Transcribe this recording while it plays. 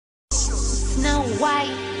Snow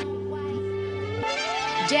White,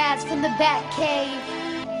 Jazz from the Bat Cave.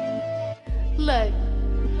 Look,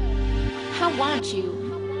 I want you,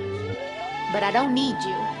 but I don't need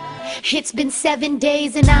you. It's been 7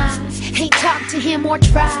 days and I ain't talked to him or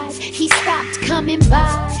tried. He stopped coming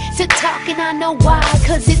by to talk and I know why.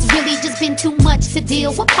 Cause it's really just been too much to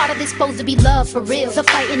deal. What part of this supposed to be love for real? The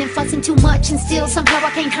fighting and fussing too much and still somehow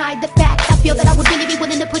I can't hide the fact. I feel that I would really be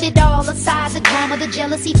willing to put it all aside. The drama, the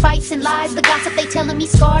jealousy, fights and lies, the gossip they telling me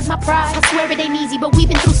scarred my pride. I swear it ain't easy, but we've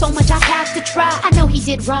been through so much I have to try. I know he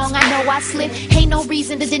did wrong, I know I slipped. Ain't no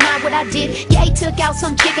reason to deny what I did. Yeah, he took out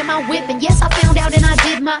some chick in my whip, and yes, I found out and I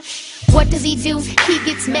did my... What does he do? He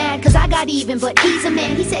gets mad cause I got even, but he's a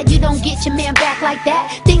man. He said you don't get your man back like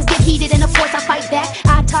that. Things get heated and of course I fight back.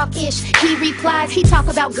 I talk ish, he replies. He talk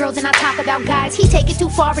about girls and I talk about guys. He take it too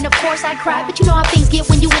far and of course I cry. But you know how things get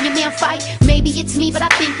when you and your man fight. Maybe it's me but I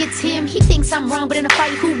think it's him. He thinks I'm wrong but in a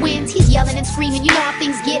fight who wins? He's yelling and screaming. You know how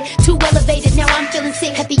things get too elevated. Now I'm feeling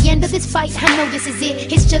sick. At the end of this fight I know this is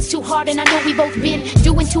it. It's just too hard and I know we both been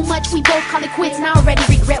doing too much. We both call it quits and I already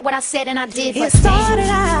regret what I said and I did. It started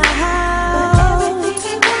out, but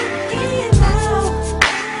everything ain't working now.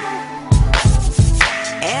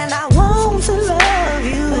 And I want to love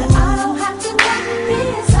you, but I don't have to work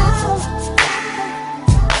this out.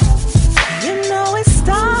 You know it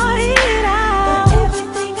started out, but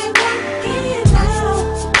everything ain't working now.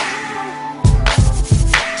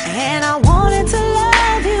 And I wanted to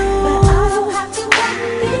love you, but I don't have to work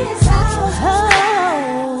this out.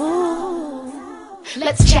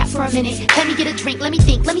 Let's chat for a minute. Let me get a drink, let me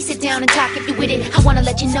think, let me sit down and talk if you with it. I wanna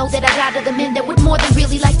let you know that I got other men that would more than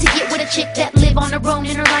really like to get with a chick that live on her own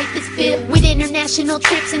and her life is filled with international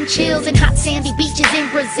trips and chills and hot sandy beaches in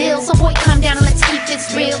Brazil. So boy, calm down and let's keep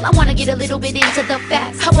this real. I wanna get a little bit into the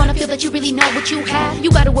facts. I wanna feel that you really know what you have. You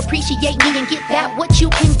gotta appreciate me and get that. What you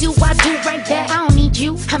can do, I do right back. I don't need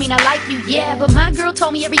you, I mean I like you, yeah, but my girl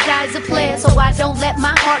told me every guy's a player. So I don't let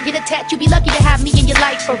my heart get attached. You be lucky to have me in your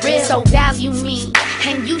life for real. So value me,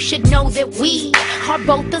 and you should know that we are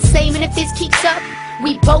both the same, and if this keeps up,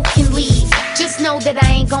 we both can leave. Just know that I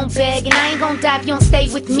ain't gon' beg and I ain't gon' die if you don't stay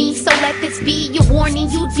with me. So let this be your warning.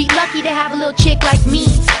 You'd be lucky to have a little chick like me,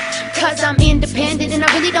 cause I'm independent and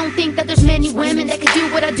I really don't think that there's many women that could do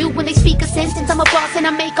what I do when they speak a sentence. I'm a boss and I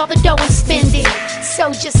make all the dough and spend it.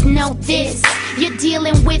 So just know this, you're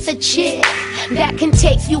dealing with a chick that can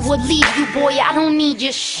take you or leave you, boy. I don't need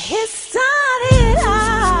your shit. It started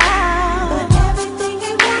out, but everything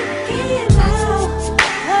ain't working now.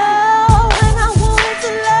 Oh, and I wanted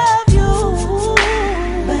to love you,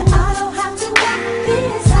 but I don't have to work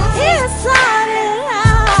this out. It started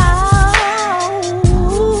out,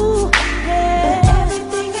 yeah, but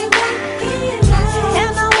everything ain't working now.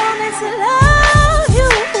 And I wanted to love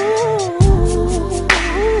you,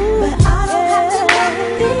 but I don't have to work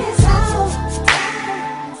this out.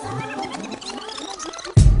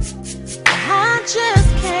 I just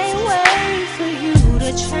can't wait for you to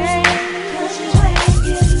change. Cause you ain't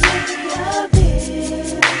giving me a bit.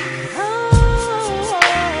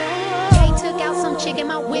 Yeah, he took out some chick in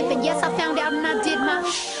my whip, and yes, I found out and I did my...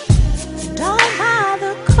 Don't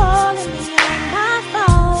bother calling me on my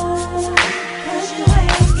phone. Cause you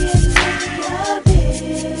ain't giving me a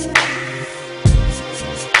bit.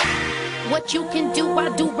 What you can do, I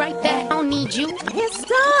do right back. I don't need you. It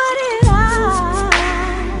started